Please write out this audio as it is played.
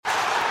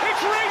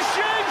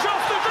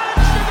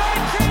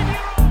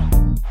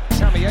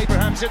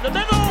It's in the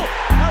middle,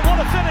 and what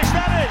a finish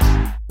that is!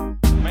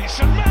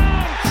 Mason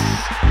Mount!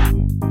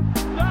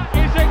 That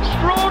is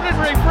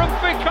extraordinary from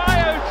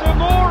Fikayo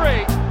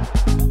Tomori.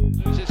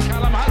 Loses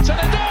Callum Hudson,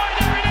 and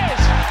there it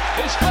is!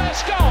 His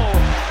first goal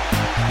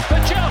for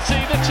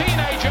Chelsea, the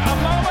teenager, a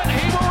moment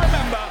he will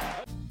remember.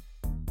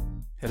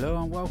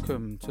 Hello and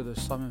welcome to the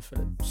Simon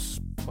Phillips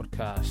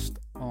podcast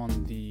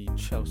on the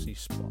Chelsea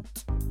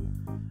Spot.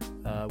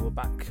 We're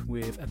back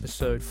with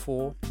episode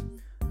 4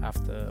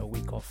 after a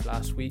week off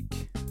last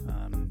week.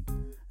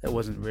 There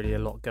wasn't really a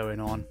lot going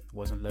on, there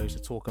wasn't loads to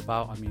talk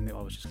about. I mean,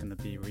 I was just going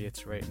to be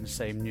reiterating the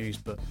same news,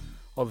 but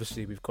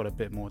obviously we've got a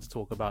bit more to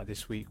talk about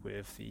this week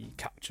with the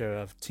capture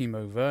of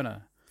Timo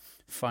Werner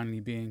finally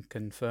being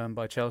confirmed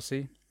by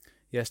Chelsea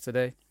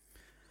yesterday.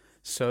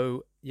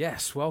 So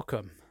yes,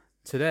 welcome.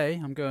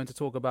 Today I'm going to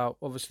talk about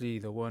obviously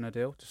the Werner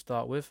deal to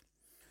start with,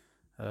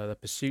 the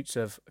pursuits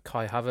of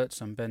Kai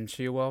Havertz and Ben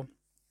Chilwell,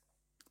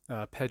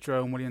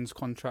 Pedro and Williams'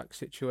 contract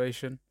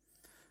situation,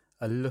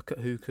 a look at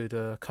who could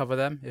cover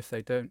them if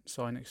they don't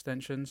sign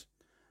extensions,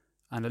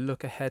 and a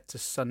look ahead to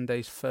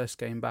Sunday's first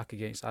game back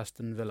against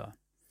Aston Villa.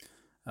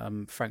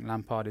 Frank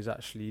Lampard is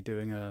actually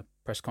doing a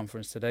press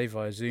conference today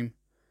via Zoom,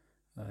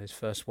 his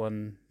first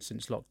one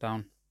since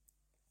lockdown.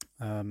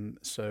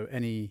 So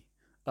any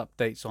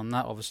updates on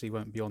that obviously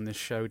won't be on this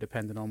show,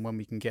 depending on when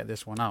we can get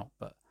this one out.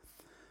 But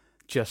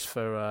just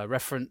for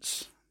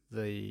reference,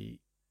 the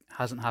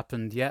hasn't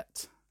happened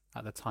yet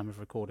at the time of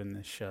recording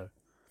this show.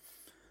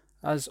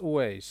 As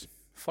always,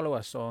 follow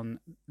us on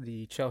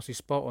the Chelsea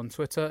Spot on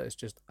Twitter. It's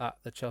just at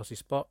the Chelsea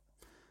Spot,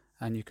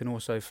 and you can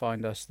also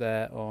find us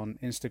there on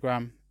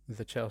Instagram,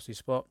 the Chelsea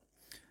Spot.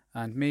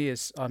 And me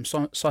is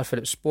Cy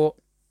Phillips Sport.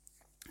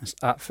 It's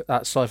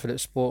at Cy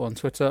Phillips Sport on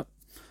Twitter,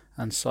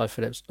 and Cy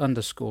Phillips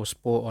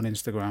 _sport on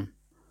Instagram.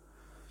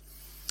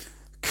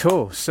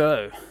 Cool.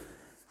 So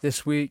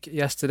this week,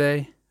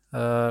 yesterday,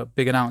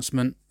 big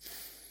announcement.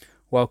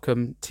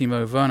 Welcome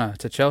Timo Werner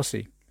to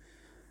Chelsea.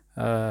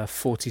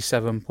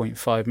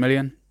 47.5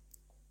 million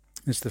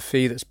is the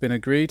fee that's been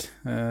agreed.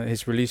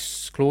 His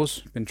release clause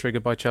been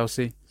triggered by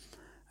Chelsea,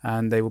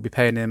 and they will be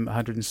paying him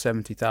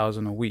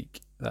 170,000 a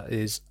week. That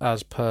is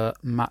as per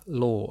Matt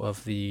Law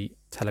of the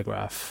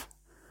Telegraph.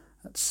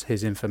 That's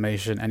his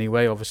information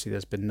anyway. Obviously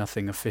there's been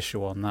nothing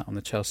official on that on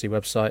the Chelsea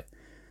website.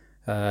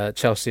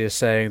 Chelsea is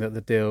saying that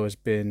the deal has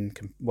been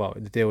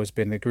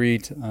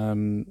agreed,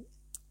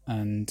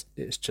 and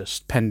it's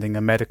just pending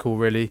a medical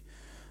really.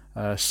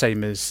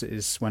 Same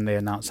as when they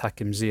announced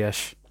Hakim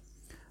Ziyech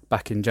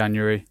back in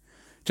January.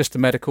 Just a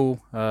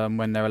medical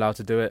when they're allowed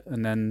to do it,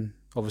 and then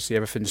obviously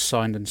everything's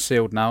signed and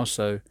sealed now,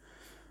 so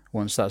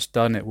once that's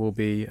done it will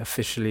be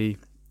officially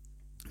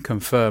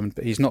confirmed.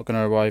 But he's not going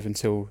to arrive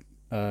until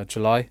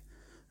July,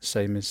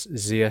 same as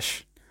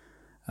Ziyech,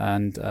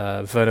 and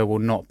Werner will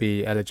not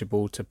be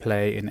eligible to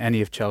play in any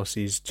of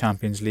Chelsea's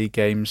Champions League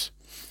games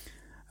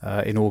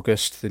in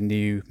August, the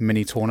new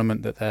mini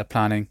tournament that they're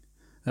planning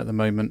at the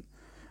moment.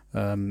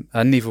 And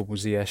neither will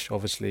Ziyech.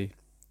 Obviously,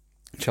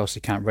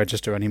 Chelsea can't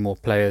register any more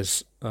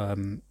players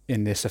in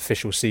this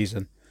official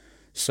season,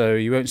 so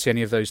you won't see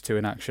any of those two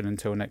in action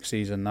until next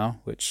season now,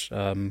 which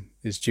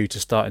is due to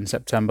start in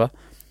September.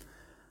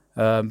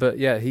 But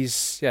yeah,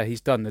 he's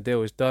done. The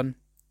deal is done.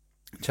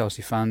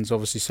 Chelsea fans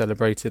obviously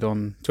celebrated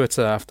on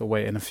Twitter after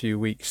waiting a few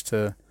weeks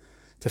to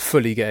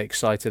fully get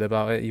excited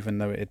about it, even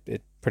though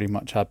it pretty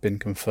much had been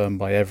confirmed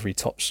by every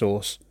top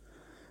source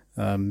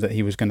that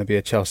he was going to be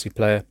a Chelsea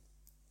player.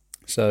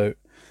 So,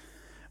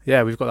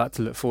 yeah, we've got that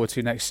to look forward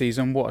to next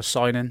season. What a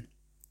signing.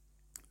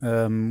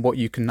 What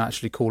you can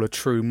actually call a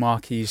true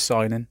marquee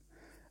signing.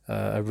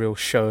 A real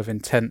show of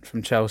intent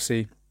from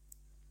Chelsea.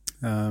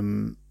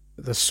 The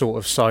sort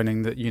of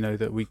signing that,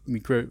 that we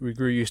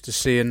grew used to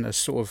seeing, a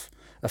sort of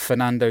a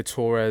Fernando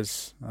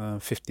Torres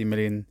 50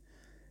 million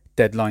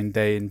deadline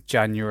day in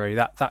January.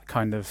 That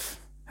kind of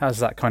has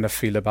that kind of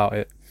feel about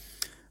it.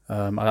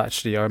 I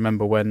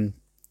remember when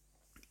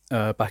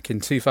back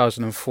in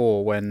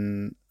 2004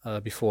 when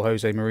before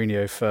Jose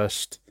Mourinho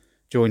first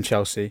joined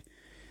Chelsea,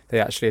 they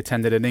actually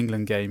attended an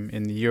England game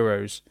in the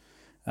Euros,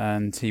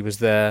 and he was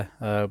there.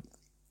 They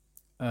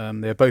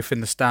were both in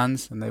the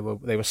stands, and they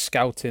were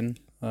scouting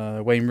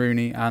Wayne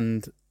Rooney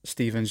and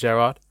Steven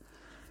Gerrard.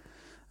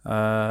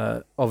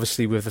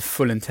 Obviously, with the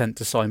full intent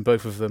to sign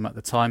both of them at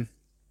the time.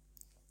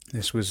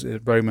 This was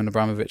Roman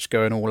Abramovich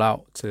going all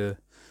out to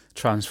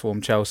transform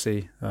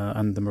Chelsea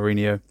under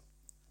Mourinho.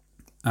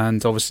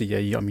 And obviously,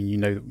 you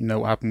know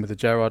what happened with the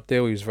Gerrard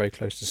deal. He was very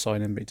close to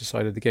signing, but he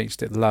decided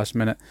against it at the last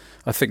minute.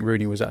 I think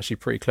Rooney was actually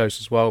pretty close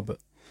as well, but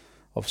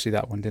obviously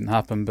that one didn't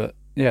happen. But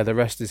yeah, the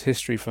rest is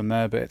history from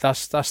there. But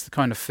that's the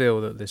kind of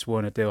feel that this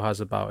Werner deal has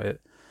about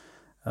it.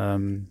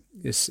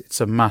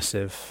 It's a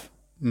massive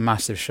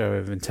show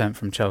of intent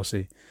from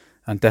Chelsea,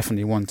 and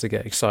definitely one to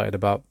get excited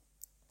about.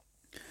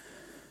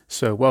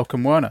 So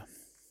welcome Werner.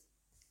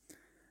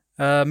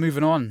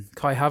 Moving on,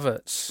 Kai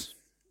Havertz.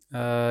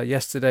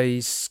 Yesterday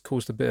he's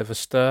caused a bit of a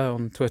stir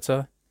on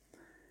Twitter.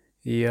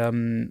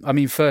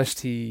 First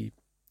he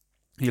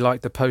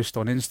liked the post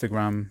on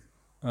Instagram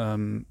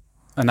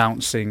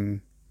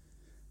announcing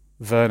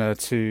Werner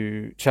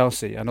to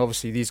Chelsea, and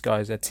obviously these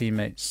guys are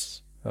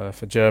teammates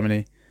for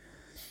Germany.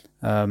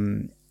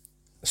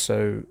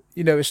 So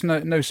it's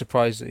no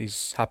surprise that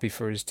he's happy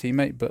for his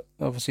teammate, but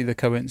obviously the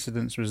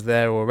coincidence was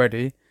there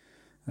already,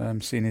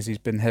 seeing as he's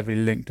been heavily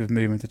linked with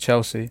moving to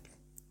Chelsea.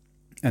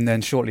 And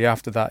then shortly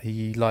after that,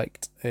 he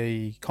liked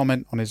a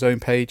comment on his own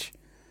page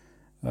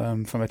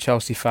from a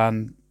Chelsea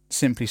fan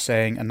simply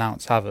saying,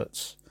 "Announce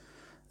Havertz."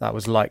 That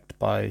was liked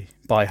by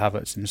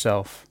Havertz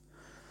himself.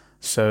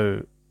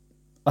 So,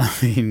 I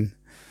mean,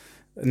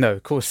 no,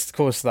 of course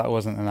that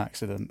wasn't an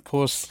accident. Of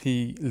course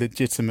he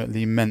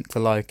legitimately meant to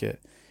like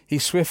it. He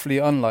swiftly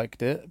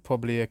unliked it,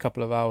 probably a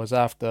couple of hours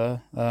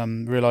after,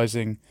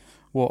 realising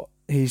what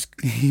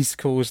he's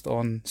caused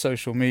on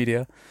social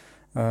media.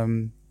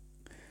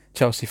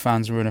 Chelsea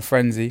fans were in a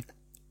frenzy.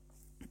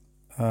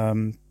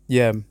 So,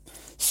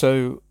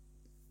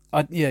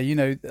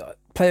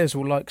 players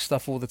will like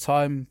stuff all the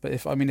time, but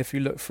if you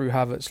look through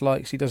Havertz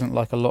likes, he doesn't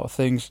like a lot of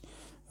things.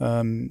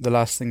 The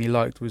last thing he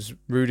liked was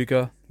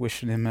Rudiger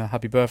wishing him a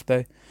happy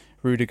birthday.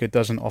 Rudiger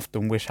doesn't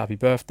often wish happy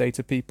birthday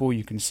to people.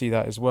 You can see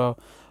that as well.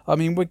 I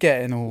mean, we're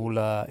getting all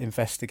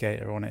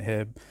investigator on it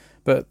here,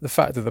 but the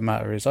fact of the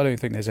matter is, I don't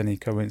think there's any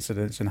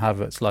coincidence in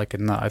Havertz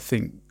liking that. I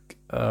think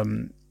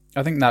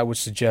that would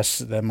suggest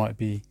that there might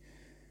be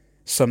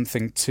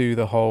something to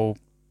the whole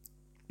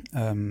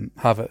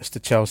Havertz to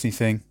Chelsea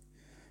thing.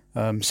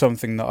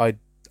 Something that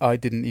I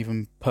didn't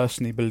even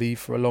personally believe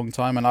for a long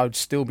time, and I would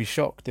still be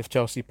shocked if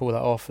Chelsea pull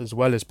that off as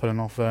well as pulling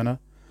off Werner,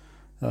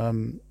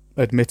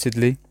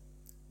 admittedly.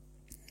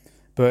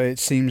 But it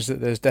seems that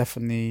there's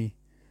definitely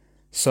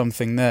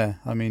something there.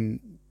 I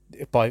mean,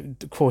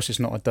 of course it's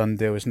not a done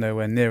deal. It's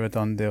nowhere near a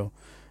done deal.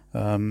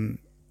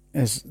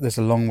 There's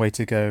a long way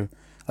to go.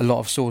 A lot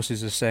of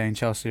sources are saying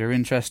Chelsea are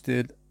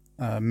interested.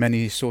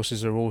 Many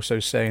sources are also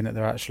saying that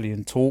they're actually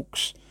in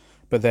talks.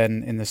 But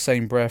then in the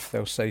same breath,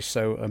 they'll say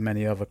so are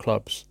many other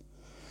clubs.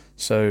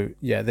 So,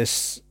 yeah,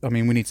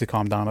 we need to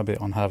calm down a bit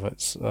on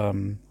Havertz.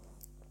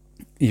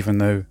 Even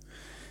though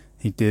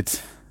he did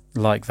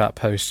like that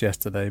post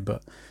yesterday,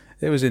 but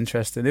it was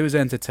interesting. It was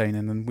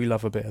entertaining, and we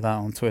love a bit of that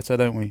on Twitter,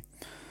 don't we?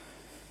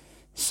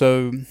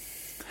 So,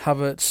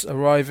 Havertz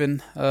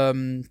arriving,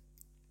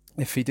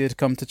 if he did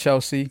come to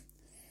Chelsea,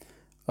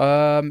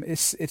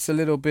 it's a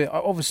little bit.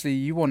 Obviously,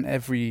 you want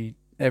every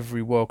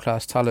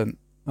world-class talent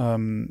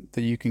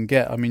that you can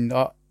get. I mean,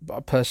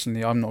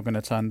 personally, I'm not going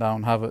to turn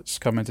down Havertz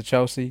coming to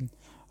Chelsea.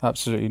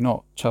 Absolutely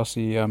not.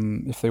 Chelsea,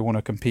 if they want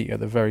to compete at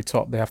the very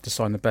top, they have to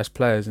sign the best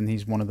players, and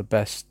he's one of the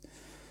best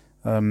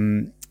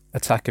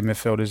attacking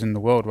midfielders in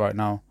the world right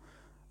now,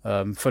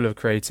 full of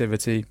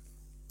creativity.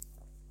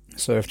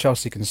 So if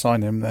Chelsea can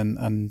sign him,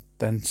 then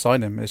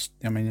sign him.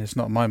 It's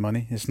not my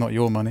money. It's not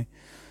your money.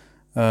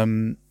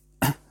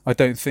 I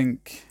don't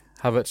think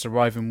Havertz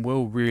arriving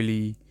will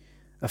really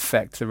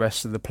affect the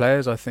rest of the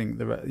players. I think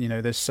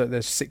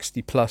there's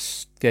 60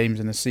 plus games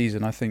in the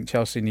season. I think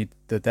Chelsea need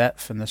the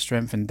depth and the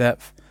strength and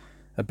depth,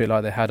 a bit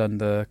like they had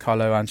under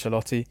Carlo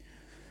Ancelotti.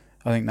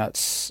 I think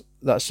that's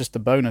just a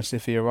bonus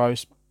if he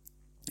arrives.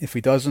 If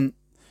he doesn't,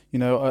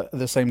 at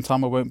the same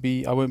time, I won't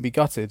be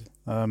gutted.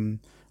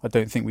 I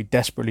don't think we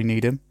desperately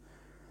need him.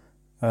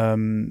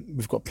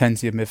 We've got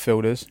plenty of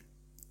midfielders,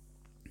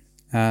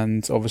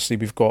 and obviously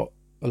we've got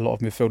a lot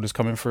of midfielders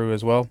coming through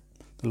as well,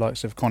 the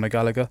likes of Conor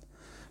Gallagher.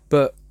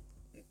 But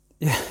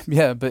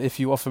but if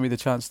you offer me the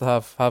chance to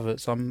have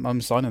Havertz,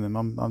 I'm signing him.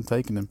 I'm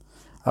taking him,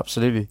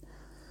 absolutely.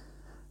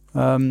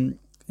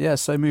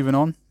 So moving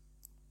on.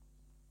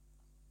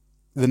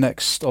 The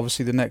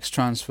next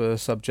transfer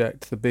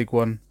subject, the big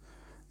one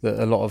that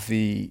a lot of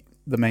the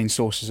main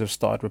sources have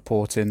started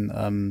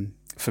reporting.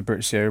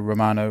 Fabrizio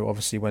Romano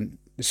obviously went,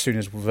 as soon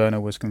as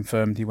Werner was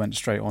confirmed, he went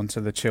straight on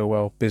to the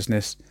Chilwell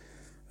business.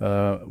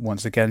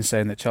 Once again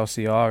saying that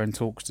Chelsea are in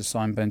talks to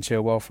sign Ben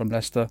Chilwell from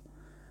Leicester.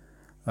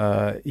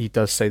 He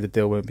does say the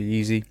deal won't be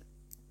easy.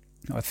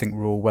 I think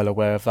we're all well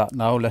aware of that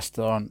now.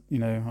 Leicester aren't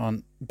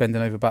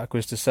bending over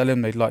backwards to sell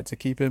him. They'd like to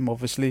keep him,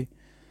 obviously.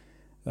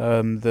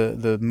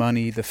 The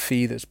money, the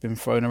fee that's been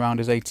thrown around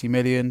is 80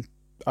 million.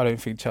 I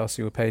don't think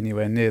Chelsea will pay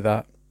anywhere near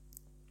that.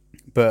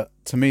 But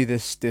to me,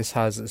 this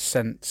has a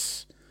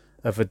sense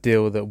of a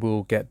deal that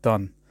will get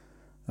done.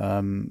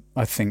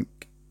 I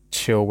think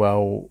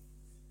Chilwell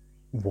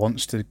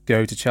wants to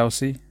go to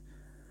Chelsea.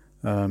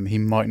 He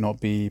might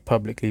not be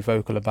publicly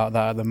vocal about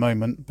that at the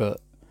moment, but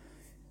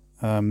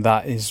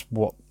that is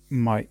what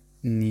might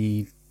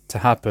need to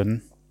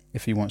happen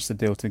if he wants the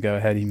deal to go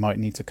ahead. He might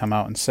need to come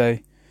out and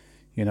say,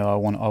 I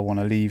want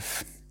to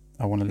leave.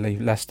 I want to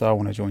leave Leicester. I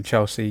want to join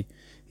Chelsea.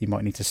 He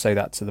might need to say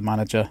that to the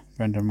manager,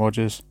 Brendan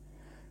Rodgers,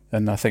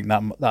 and I think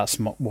that's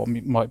what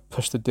might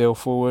push the deal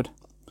forward,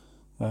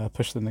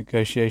 push the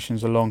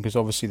negotiations along, because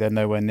obviously they're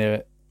nowhere near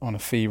it on a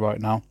fee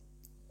right now.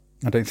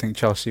 I don't think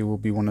Chelsea will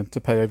be wanting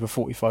to pay over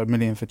 45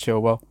 million for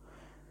Chilwell.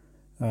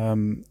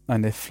 And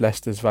if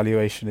Leicester's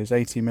valuation is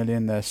 80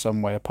 million, they're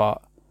some way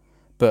apart.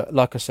 But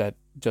like I said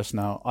just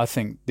now, I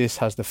think this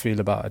has the feel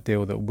about a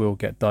deal that will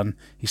get done.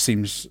 He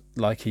seems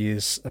like he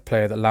is a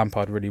player that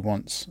Lampard really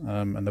wants,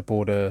 and the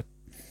board are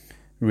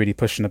really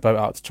pushing the boat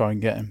out to try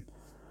and get him.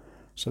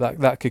 So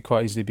that could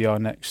quite easily be our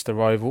next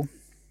arrival.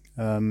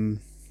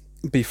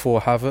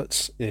 Before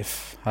Havertz,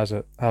 if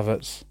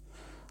Havertz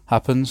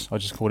happens, I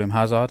just call him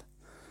Hazard.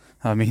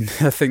 I mean,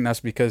 I think that's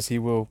because he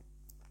will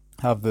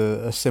have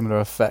a similar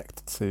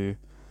effect to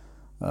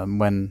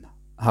when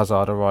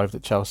Hazard arrived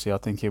at Chelsea. I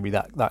think he'll be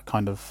that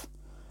kind of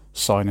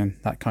signing,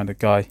 that kind of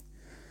guy.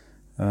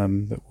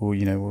 That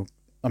will,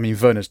 I mean,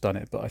 Werner's done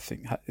it, but I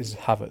think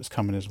Havertz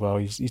coming as well.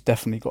 He's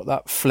definitely got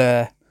that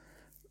flair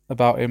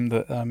about him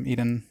that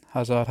Eden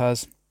Hazard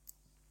has.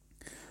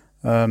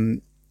 So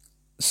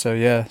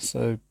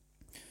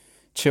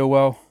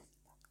Chilwell,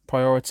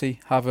 priority.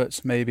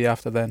 Havertz maybe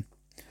after then.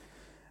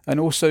 And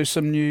also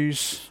some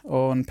news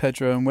on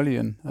Pedro and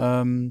Willian.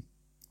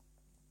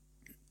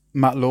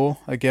 Matt Law,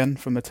 again,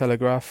 from the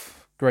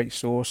Telegraph, great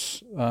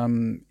source.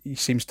 He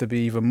seems to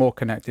be even more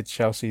connected to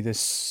Chelsea this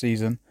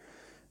season.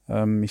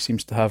 He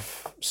seems to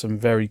have some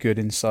very good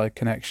inside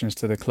connections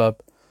to the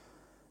club.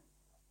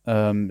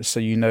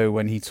 So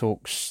when he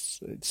talks,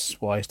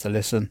 it's wise to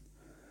listen.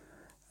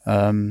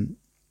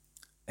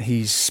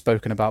 He's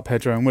spoken about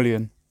Pedro and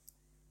Willian,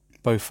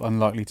 both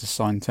unlikely to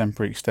sign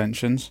temporary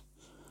extensions.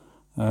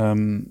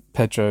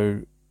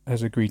 Pedro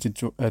has agreed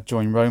to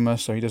join Roma,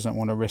 so he doesn't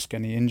want to risk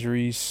any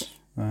injuries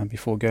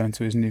before going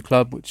to his new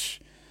club, which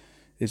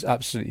is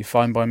absolutely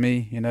fine by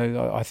me.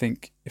 I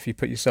think if you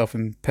put yourself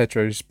in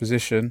Pedro's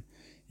position,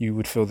 you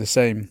would feel the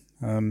same.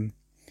 I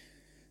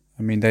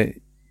mean,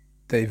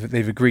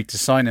 they've agreed to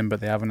sign him,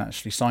 but they haven't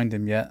actually signed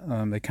him yet.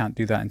 They can't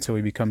do that until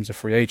he becomes a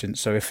free agent.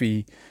 So if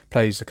he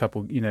plays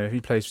if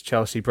he plays for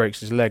Chelsea, breaks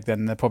his leg,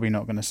 then they're probably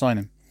not going to sign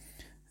him.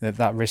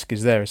 That risk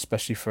is there,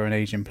 especially for an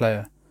aging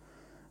player.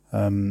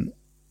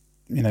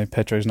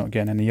 Pedro's not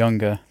getting any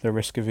younger. The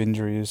risk of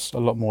injury is a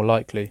lot more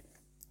likely.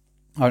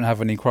 I don't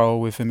have any quarrel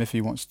with him if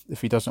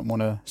he doesn't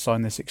want to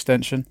sign this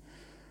extension.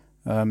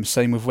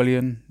 Same with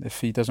Willian.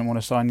 If he doesn't want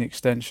to sign the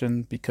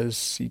extension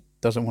because he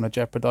doesn't want to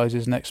jeopardise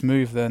his next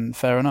move, then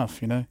fair enough.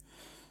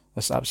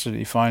 That's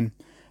absolutely fine.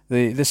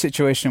 The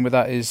situation with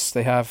that is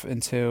Chelsea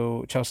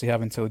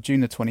have until June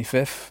the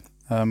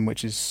 25th,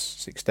 which is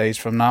 6 days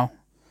from now,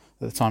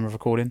 at the time of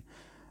recording,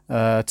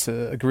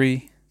 to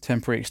agree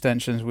temporary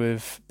extensions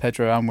with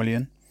Pedro and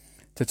Willian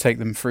to take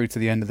them through to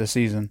the end of the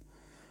season.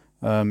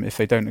 If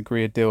they don't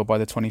agree a deal by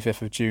the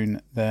 25th of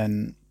June,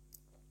 then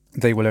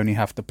they will only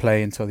have to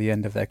play until the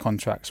end of their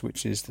contracts,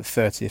 which is the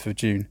 30th of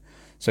June.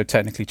 So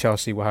technically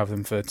Chelsea will have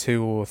them for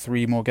 2 or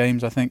 3 more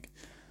games, I think.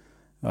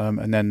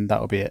 And then that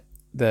will be it.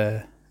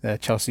 Their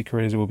Chelsea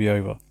careers will be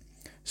over.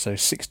 So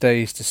 6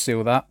 days to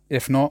seal that.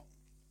 If not,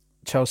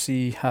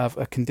 Chelsea have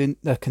a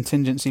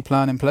contingency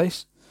plan in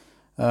place.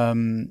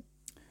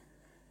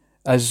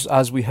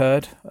 As we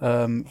heard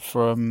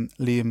from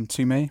Liam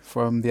Toomey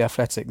from The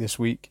Athletic this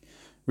week,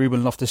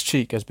 Ruben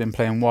Loftus-Cheek has been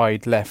playing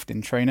wide left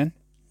in training.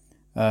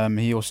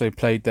 He also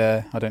played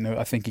there,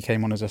 I think he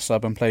came on as a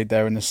sub and played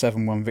there in the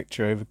 7-1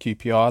 victory over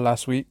QPR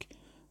last week.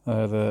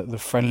 The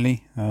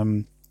friendly,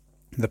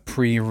 the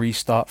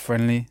pre-restart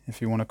friendly,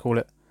 if you want to call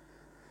it.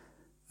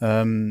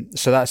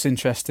 So that's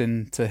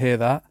interesting to hear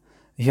that.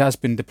 He has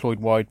been deployed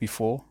wide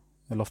before,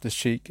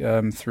 Loftus-Cheek,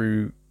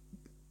 through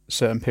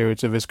certain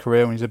periods of his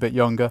career when he's a bit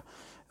younger.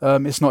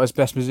 It's not his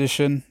best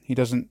position. He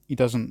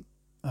doesn't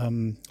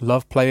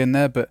love playing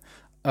there, but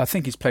I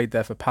think he's played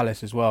there for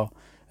Palace as well.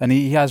 And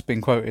he has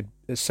been quoted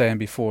as saying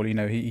before,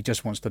 he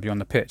just wants to be on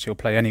the pitch. He'll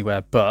play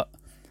anywhere, but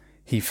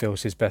he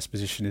feels his best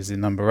position is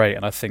in number 8.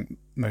 And I think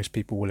most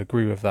people will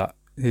agree with that.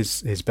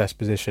 His best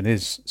position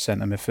is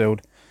centre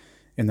midfield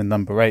in the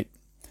number 8,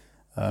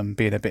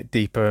 being a bit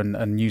deeper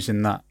and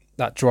using that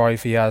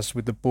drive he has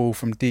with the ball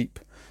from deep.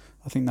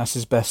 I think that's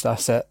his best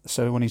asset.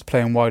 So when he's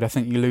playing wide, I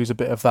think you lose a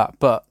bit of that.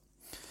 But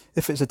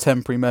if it's a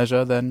temporary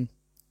measure, then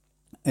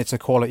it's a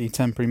quality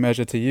temporary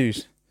measure to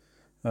use.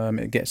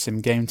 It gets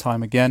him game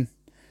time again,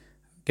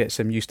 gets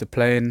him used to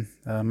playing,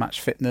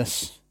 match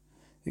fitness,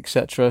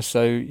 etc.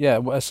 So yeah,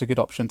 that's a good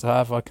option to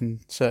have. I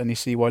can certainly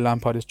see why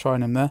Lampard is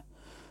trying him there.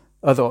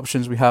 Other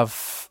options we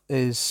have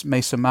is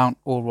Mason Mount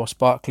or Ross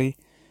Barkley.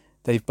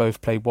 They've both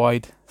played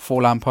wide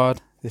for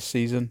Lampard this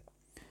season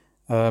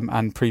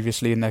and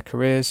previously in their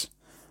careers.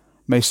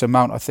 Mason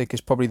Mount, I think, is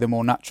probably the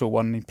more natural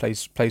one. He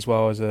plays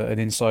well as an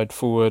inside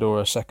forward or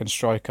a second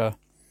striker.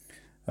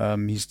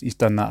 He's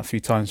done that a few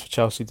times for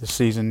Chelsea this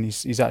season.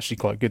 He's actually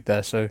quite good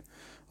there, so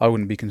I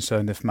wouldn't be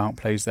concerned if Mount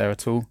plays there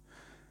at all.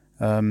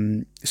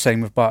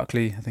 Same with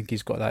Barkley. I think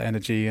he's got that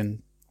energy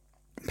and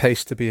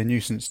pace to be a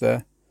nuisance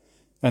there.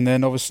 And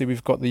then obviously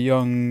we've got the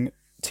young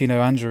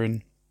Tino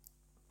Anjorin.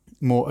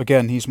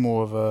 He's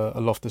more of a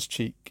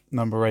Loftus-Cheek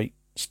number 8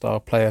 style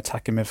player,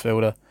 attacking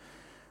midfielder.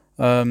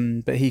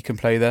 But he can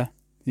play there.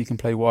 He can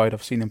play wide.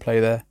 I've seen him play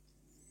there.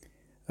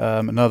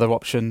 Another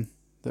option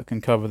that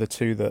can cover the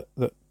two that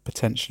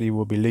potentially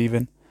will be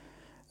leaving.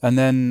 And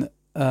then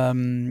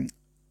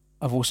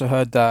I've also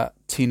heard that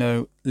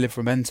Tino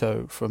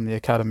Livramento from the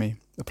academy,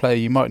 a player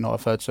you might not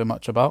have heard so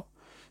much about,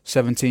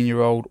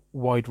 17-year-old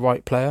wide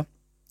right player,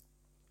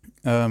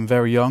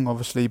 very young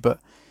obviously,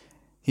 but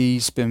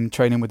he's been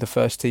training with the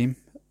first team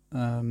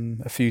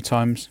a few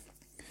times.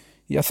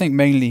 Yeah, I think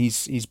mainly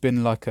he's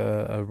been like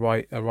a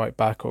right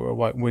back or a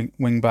right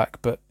wing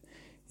back, but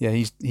yeah,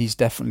 he's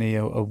definitely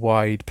a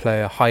wide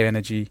player, high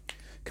energy,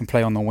 can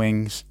play on the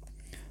wings,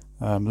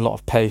 a lot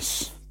of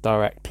pace,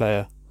 direct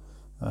player,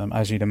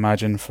 as you'd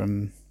imagine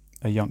from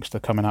a youngster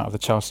coming out of the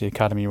Chelsea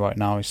academy right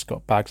now. He's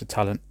got bags of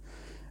talent,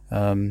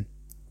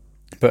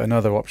 but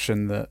another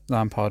option that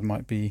Lampard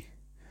might be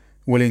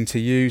willing to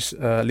use,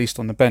 at least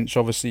on the bench.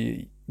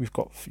 Obviously, we've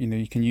got,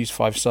 you can use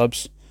 5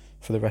 subs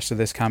for the rest of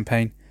this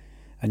campaign,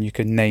 and you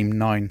can name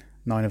nine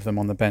of them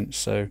on the bench.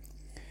 So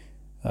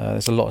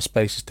there's a lot of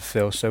spaces to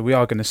fill. So we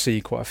are going to see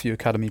quite a few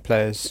academy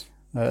players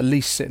at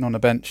least sitting on the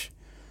bench.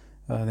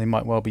 They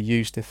might well be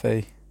used if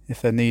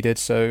they're needed.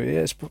 So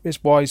yeah,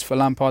 it's wise for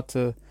Lampard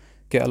to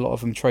get a lot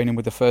of them training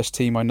with the first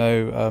team. I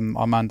know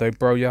Armando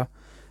Broja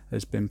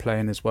has been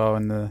playing as well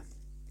in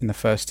the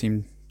first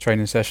team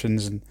training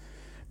sessions and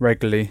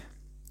regularly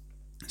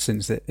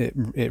since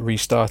it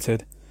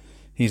restarted.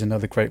 He's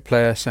another great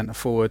player, centre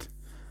forward.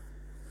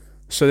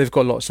 So they've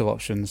got lots of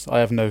options. I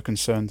have no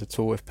concerns at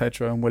all if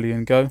Pedro and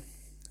Willian go.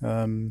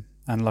 And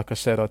like I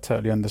said, I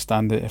totally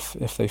understand it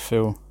if they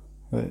feel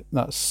that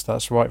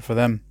that's right for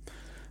them.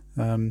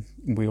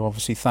 We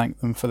obviously thank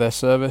them for their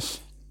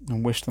service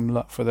and wish them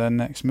luck for their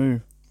next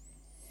move.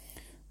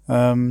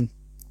 So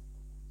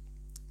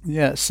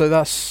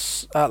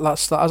that's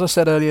as I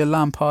said earlier,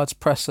 Lampard's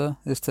presser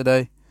is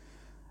today.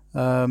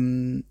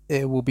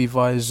 It will be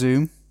via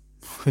Zoom,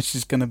 which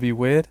is going to be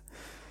weird.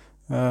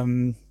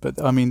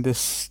 But I mean,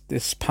 this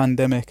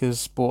pandemic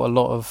has brought a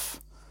lot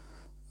of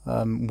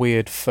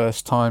weird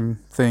first time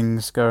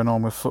things going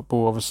on with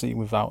football, obviously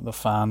without the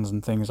fans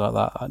and things like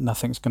that.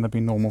 Nothing's going to be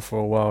normal for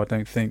a while, I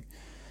don't think.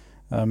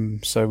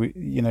 So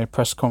we,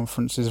 press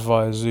conferences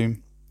via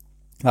Zoom.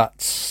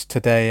 That's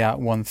today at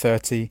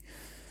 1:30.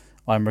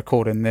 I'm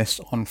recording this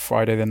on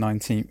Friday the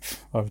 19th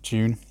of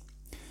June.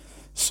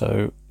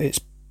 So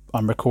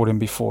I'm recording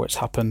before it's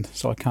happened,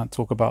 so I can't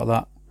talk about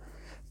that.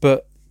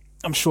 But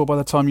I'm sure by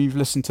the time you've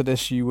listened to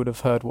this, you would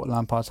have heard what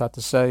Lampard's had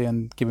to say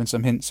and given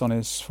some hints on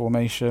his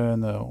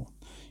formation, or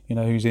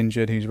who's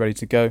injured, who's ready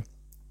to go.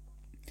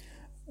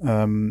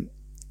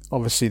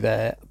 Obviously,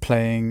 they're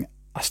playing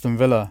Aston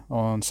Villa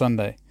on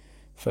Sunday,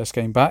 first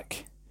game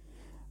back,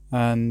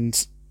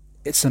 and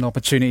it's an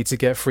opportunity to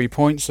get 3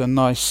 points. A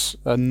nice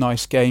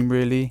game,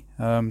 really,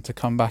 to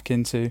come back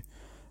into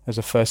as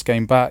a first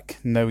game back.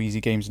 No easy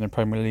games in the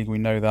Premier League, we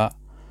know that,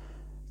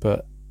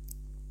 but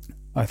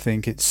I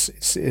think it's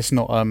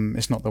not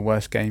the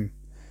worst game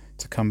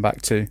to come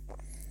back to.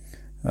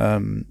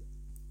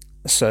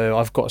 So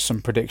I've got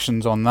some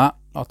predictions on that.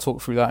 I'll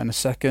talk through that in a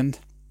second.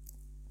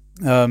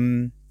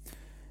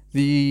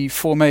 The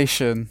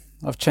formation,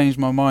 I've changed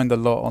my mind a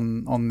lot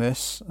on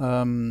this.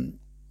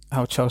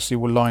 How Chelsea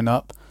will line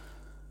up.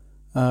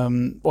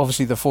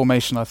 Obviously the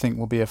formation I think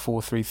will be a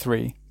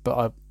 4-3-3,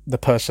 but the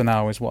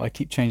personnel is what I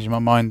keep changing my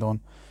mind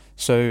on.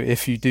 So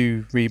if you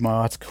do read my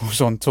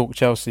articles on Talk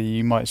Chelsea,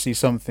 you might see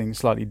something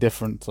slightly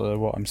different to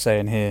what I'm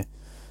saying here.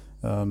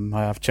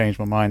 I have changed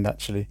my mind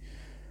actually.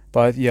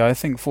 But yeah, I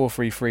think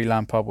 4-3-3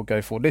 Lampard will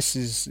go for. This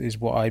is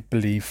what I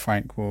believe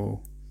Frank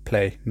will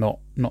play, not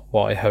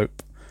what I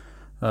hope.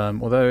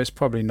 Although it's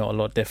probably not a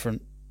lot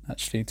different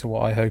actually to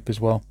what I hope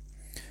as well.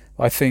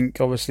 I think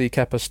obviously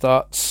Kepa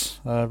starts,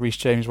 Reece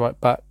James right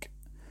back.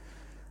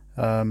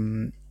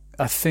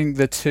 I think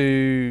the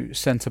two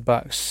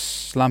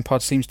centre-backs,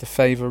 Lampard seems to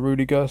favour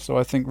Rudiger, so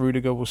I think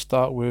Rudiger will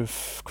start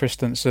with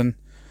Christensen.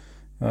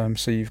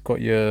 So you've got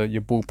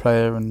your ball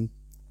player and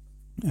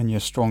your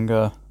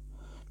stronger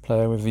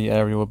player with the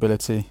aerial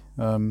ability.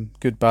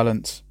 Good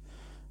balance.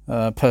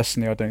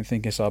 Personally, I don't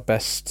think it's our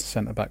best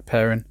centre-back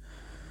pairing.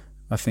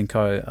 I think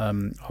I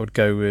would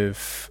go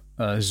with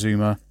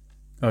Zuma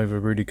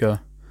over Rudiger.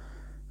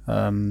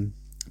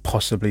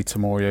 Possibly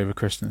Tomori over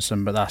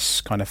Christensen, but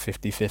that's kind of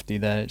 50-50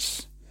 there.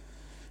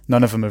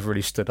 None of them have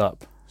really stood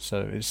up, so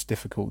it's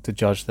difficult to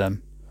judge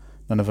them.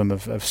 None of them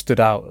have stood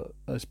out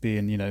as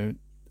being,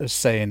 as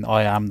saying,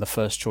 I am the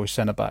first choice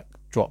centre-back,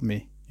 drop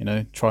me,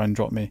 try and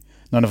drop me.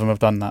 None of them have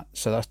done that,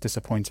 so that's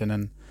disappointing.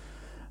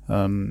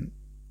 And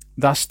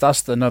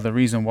that's another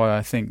reason why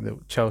I think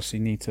that Chelsea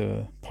need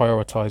to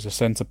prioritise a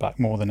centre-back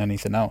more than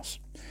anything else.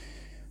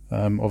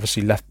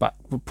 Obviously left-back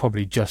will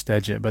probably just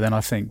edge it, but then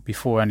I think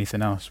before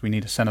anything else, we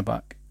need a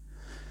centre-back.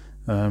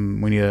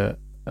 We need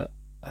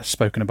I've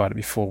spoken about it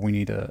before, we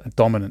need a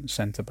dominant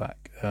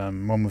centre-back,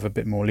 one with a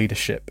bit more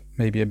leadership,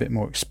 maybe a bit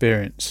more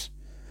experience.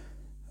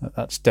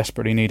 That's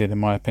desperately needed, in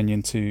my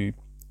opinion, to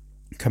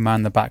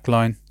command the back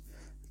line,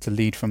 to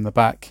lead from the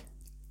back,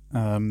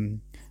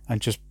 and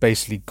just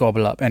basically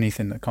gobble up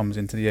anything that comes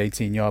into the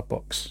 18-yard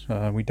box.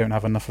 We don't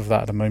have enough of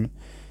that at the moment.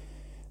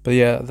 But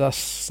yeah,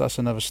 that's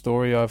another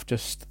story. I've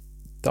just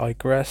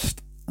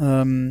digressed.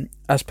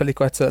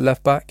 Azpilicueta at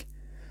left back.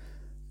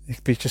 It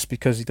could be just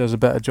because he does a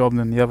better job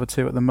than the other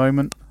two at the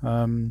moment.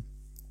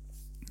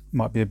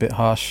 Might be a bit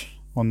harsh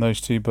on those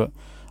two, but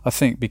I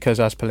think because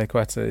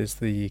Azpilicueta is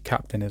the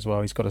captain as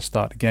well, he's got to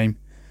start the game.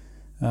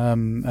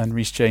 And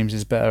Reece James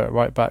is better at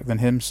right back than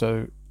him,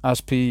 so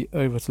Azpi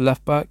over to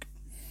left back.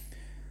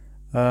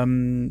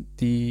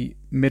 The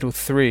middle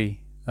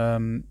three,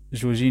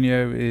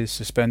 Jorginho is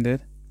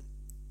suspended,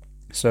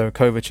 so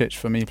Kovacic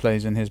for me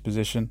plays in his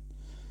position.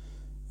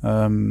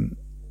 And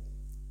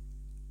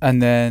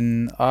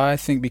then I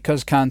think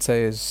because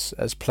Kante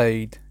has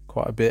played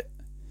quite a bit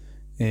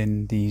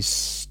in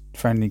these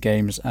friendly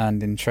games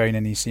and in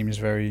training, he seems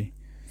very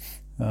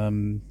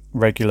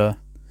regular.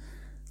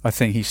 I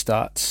think he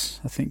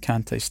starts. I think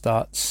Kante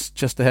starts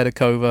just ahead of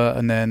Kova,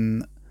 and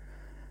then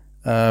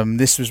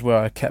this was where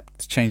I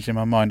kept changing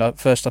my mind.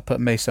 First I put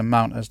Mason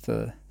Mount as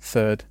the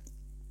third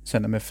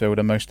centre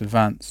midfielder, most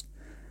advanced,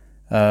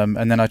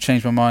 and then I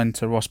changed my mind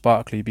to Ross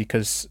Barkley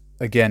because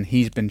again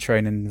he's been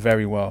training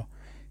very well.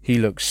 He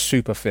looks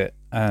super fit,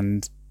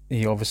 and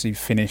he obviously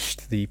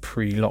finished the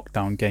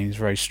pre-lockdown games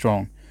very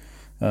strong.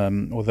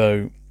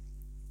 Although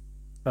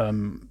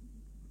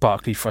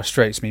Barkley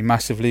frustrates me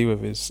massively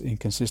with his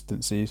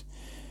inconsistencies.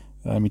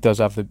 He does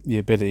have the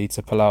ability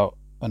to pull out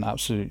an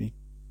absolutely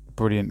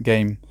brilliant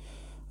game,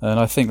 and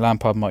I think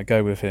Lampard might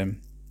go with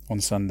him on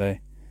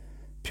Sunday,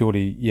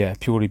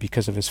 purely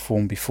because of his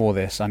form before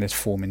this and his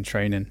form in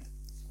training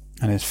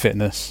and his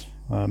fitness,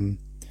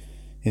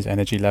 his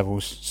energy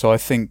levels. So I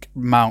think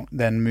Mount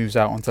then moves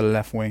out onto the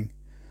left wing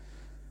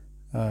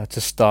to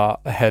start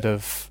ahead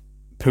of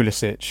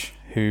Pulisic,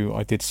 who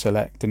I did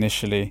select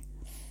initially,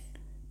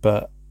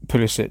 but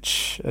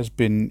Pulisic has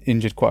been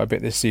injured quite a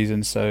bit this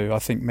season, so I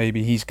think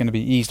maybe he's going to be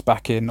eased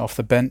back in off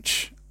the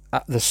bench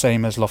at the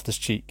same as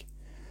Loftus-Cheek.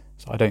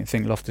 So I don't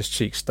think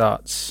Loftus-Cheek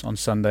starts on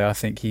Sunday. I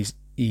think he's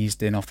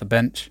eased in off the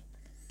bench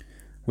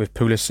with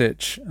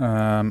Pulisic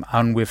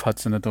and with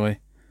Hudson-Odoi.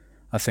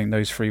 I think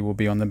those three will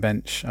be on the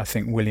bench. I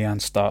think Willian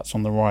starts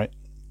on the right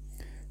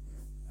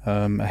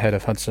ahead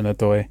of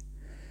Hudson-Odoi.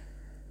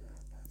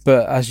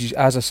 But as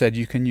I said,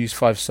 you can use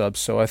 5 subs,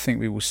 so I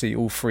think we will see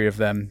all 3 of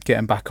them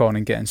getting back on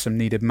and getting some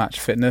needed match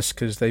fitness,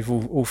 because they've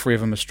all 3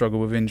 of them have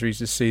struggled with injuries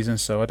this season.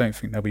 So I don't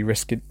think they'll be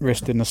risked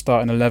in the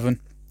starting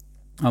 11.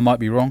 I might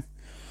be wrong.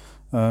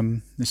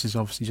 This is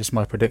obviously just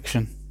my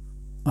prediction.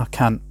 I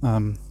can't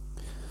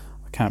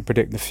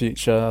predict the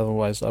future.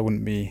 Otherwise, I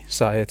wouldn't be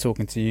sat here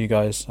talking to you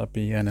guys. I'd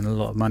be earning a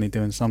lot of money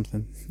doing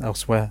something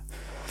elsewhere.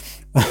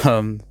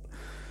 But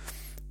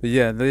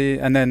yeah,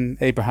 and then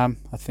Abraham,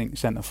 I think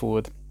centre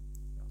forward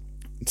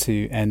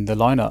to end the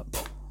lineup.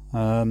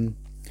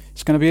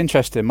 It's going to be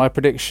interesting. My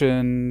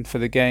prediction for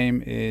the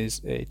game is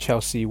a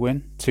Chelsea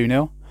win,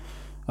 2-0.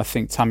 I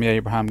think Tammy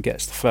Abraham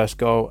gets the first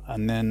goal,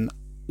 and then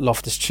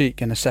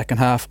Loftus-Cheek in the second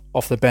half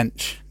off the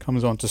bench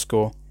comes on to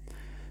score,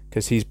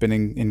 because he's been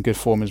in good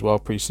form as well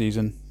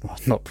pre-season. Well,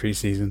 not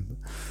pre-season,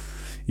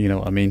 you know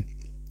what I mean.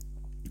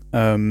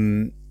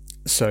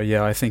 So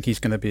yeah, I think he's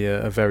going to be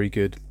a very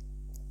good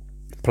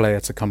player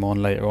to come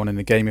on later on in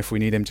the game if we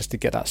need him just to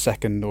get that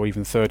second or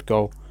even third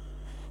goal.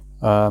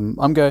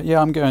 I'm going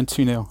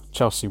 2-0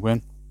 Chelsea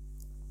win.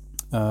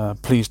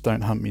 Please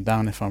don't hunt me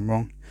down if I'm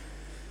wrong.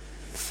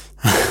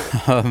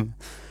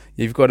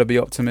 You've got to be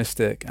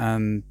optimistic,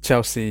 and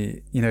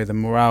Chelsea, the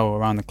morale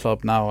around the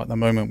club now at the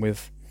moment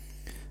with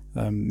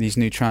these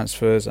new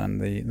transfers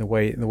and the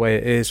way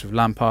it is with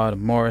Lampard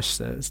and Morris,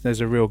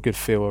 there's a real good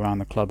feel around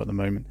the club at the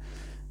moment,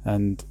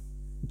 and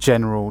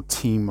general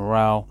team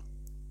morale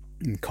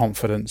and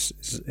confidence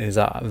is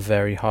at a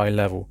very high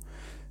level.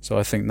 So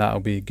I think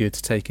that'll be good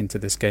to take into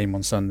this game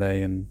on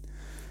Sunday, and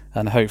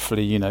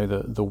hopefully,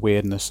 the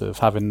weirdness of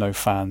having no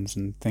fans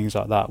and things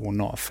like that will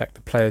not affect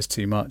the players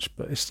too much.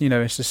 But it's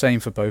it's the same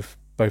for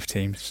both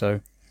teams. So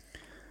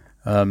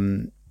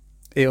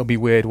it'll be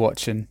weird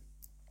watching.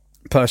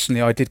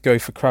 Personally, I did go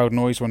for crowd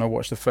noise when I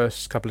watched the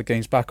first couple of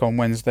games back on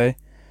Wednesday.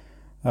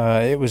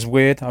 It was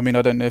weird. I mean,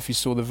 I don't know if you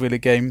saw the Villa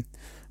game,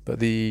 but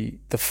the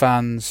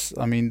fans,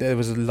 I mean, there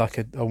was like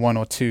a 1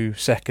 or 2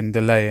 second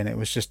delay, and it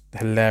was just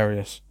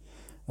hilarious.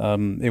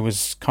 It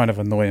was kind of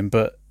annoying,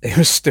 but it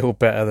was still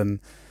better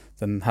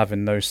than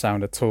having no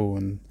sound at all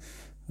and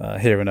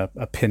hearing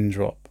a pin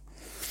drop.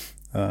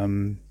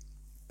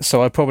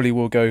 So I probably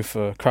will go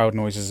for crowd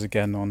noises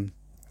again on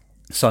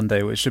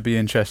Sunday, which should be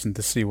interesting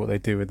to see what they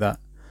do with that.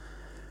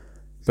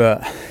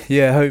 But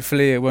yeah,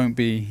 hopefully it won't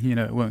be,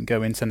 it won't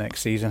go into next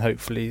season.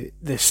 Hopefully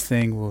this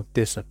thing will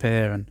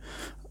disappear,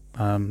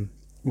 and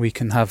we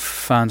can have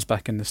fans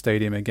back in the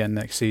stadium again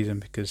next season,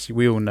 because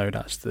we all know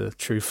that's the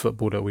true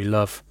football that we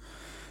love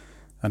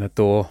and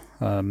adore.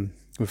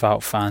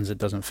 Without fans, it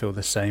doesn't feel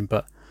the same.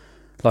 But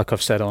like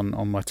I've said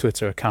on my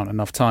Twitter account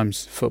enough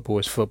times, football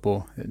is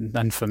football.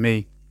 And for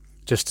me,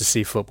 just to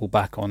see football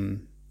back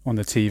on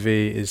the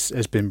TV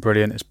has been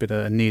brilliant. It's been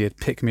a needed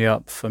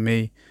pick-me-up for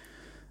me.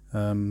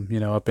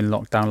 I've been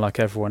locked down like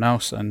everyone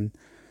else, and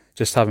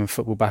just having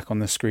football back on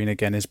the screen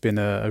again has been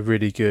a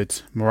really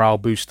good morale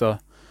booster,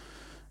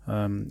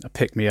 a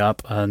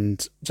pick-me-up,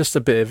 and just a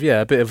bit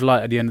of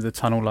light at the end of the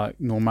tunnel. Like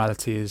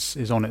normality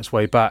is on its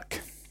way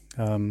back,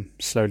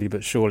 slowly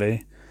but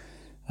surely,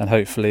 and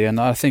hopefully, and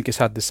I think it's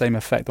had the same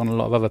effect on a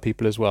lot of other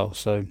people as well.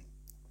 So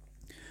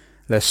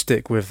let's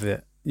stick with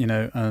it,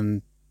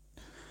 and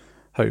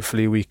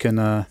hopefully we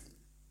can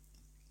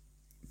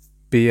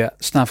be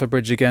at Stamford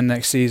Bridge again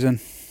next season.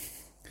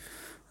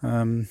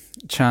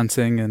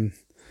 chanting and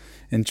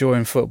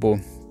enjoying football.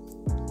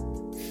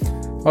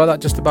 Well,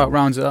 that just about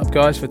rounds it up,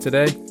 guys, for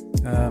today,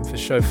 for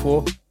show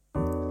 4.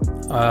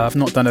 I've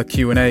not done a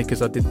Q&A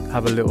because I did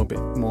have a little bit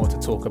more to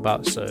talk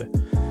about. So,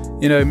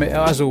 you know,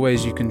 as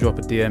always, you can drop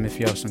a DM if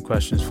you have some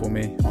questions for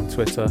me on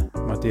Twitter.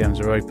 My DMs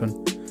are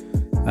open.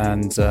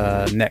 And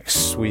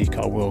next week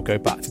I will go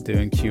back to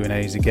doing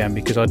Q&As again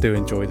because I do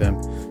enjoy them.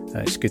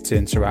 It's good to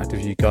interact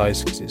with you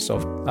guys because it's,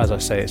 as I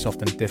say, it's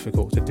often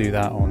difficult to do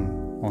that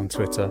on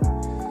Twitter.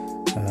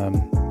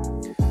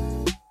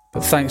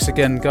 But thanks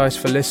again, guys,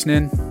 for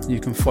listening. You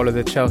can follow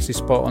the Chelsea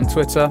Spot on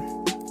Twitter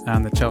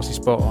and the Chelsea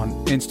Spot on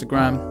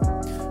Instagram,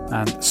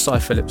 and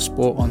Phillips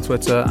Sport on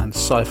Twitter and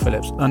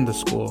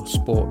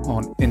Phillips_sport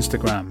on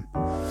Instagram.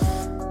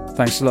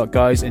 Thanks a lot,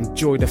 guys.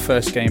 Enjoy the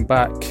first game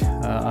back.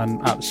 I'm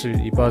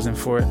absolutely buzzing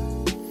for it.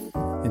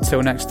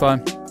 Until next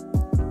time,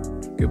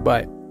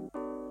 goodbye.